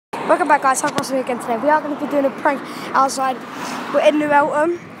Welcome back, guys. Harvey again today. We are going to be doing a prank outside. We're in New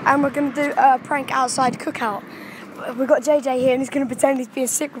Eltham and we're going to do a prank outside cookout. We've got JJ here and he's going to pretend he's being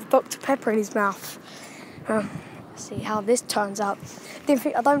sick with Dr. Pepper in his mouth. Let's see how this turns out. I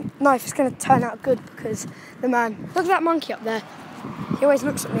don't know if it's going to turn out good because the man... Look at that monkey up there. He always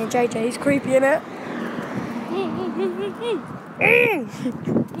looks at me and JJ. He's creepy, innit?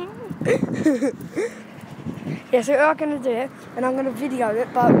 Yeah, so we are going to do it, and I'm going to video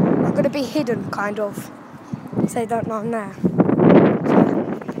it, but I'm going to be hidden, kind of, so they don't know I'm there.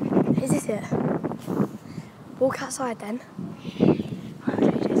 So, is this it? Walk outside then. Oh,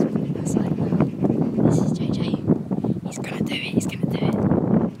 JJ's walking outside now. This is JJ. He's going to do it, he's going to do it.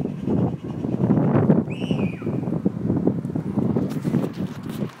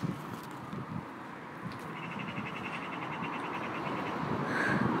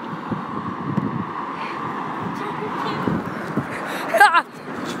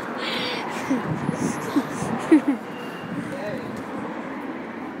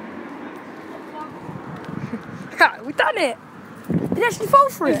 We done it! He actually fell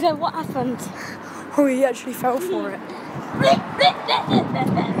for it! So what happened? Oh, he actually fell for it.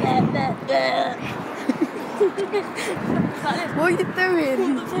 What are you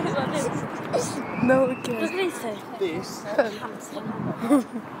doing? No, okay. Look at these two. This?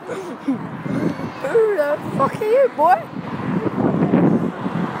 Who the fuck are you, boy?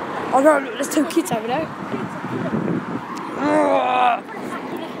 Oh no, look, there's two kids over there.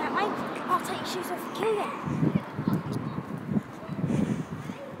 I'll take your shoes off and kill you.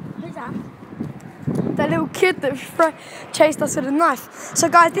 Who's that? That little kid that chased us with a knife. So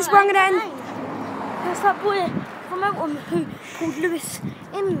guys, this is where I'm going to end. That's that boy from Eltham who pulled Lewis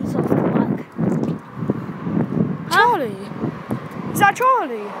Innes off the bike. Charlie? Is that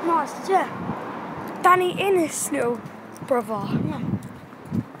Charlie? No, it's yeah. Danny Innes' little brother. Yeah.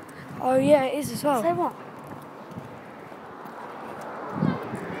 Oh yeah, it is as well. Say what?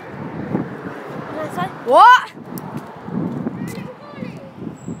 What did I say? What?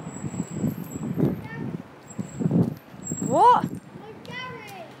 What?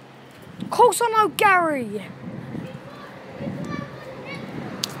 Of course I know Gary.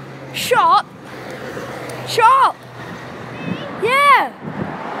 Shut up. Shut up. Yeah.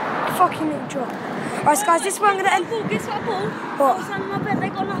 Fucking little drop. Right, so guys, this is where I'm going to end. Guess what I bought? What? I was on my bed, they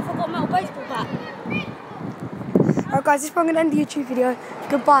got enough, I got a metal baseball bat. Alright guys, this is where I'm going to end the YouTube video.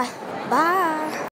 Goodbye. Bye.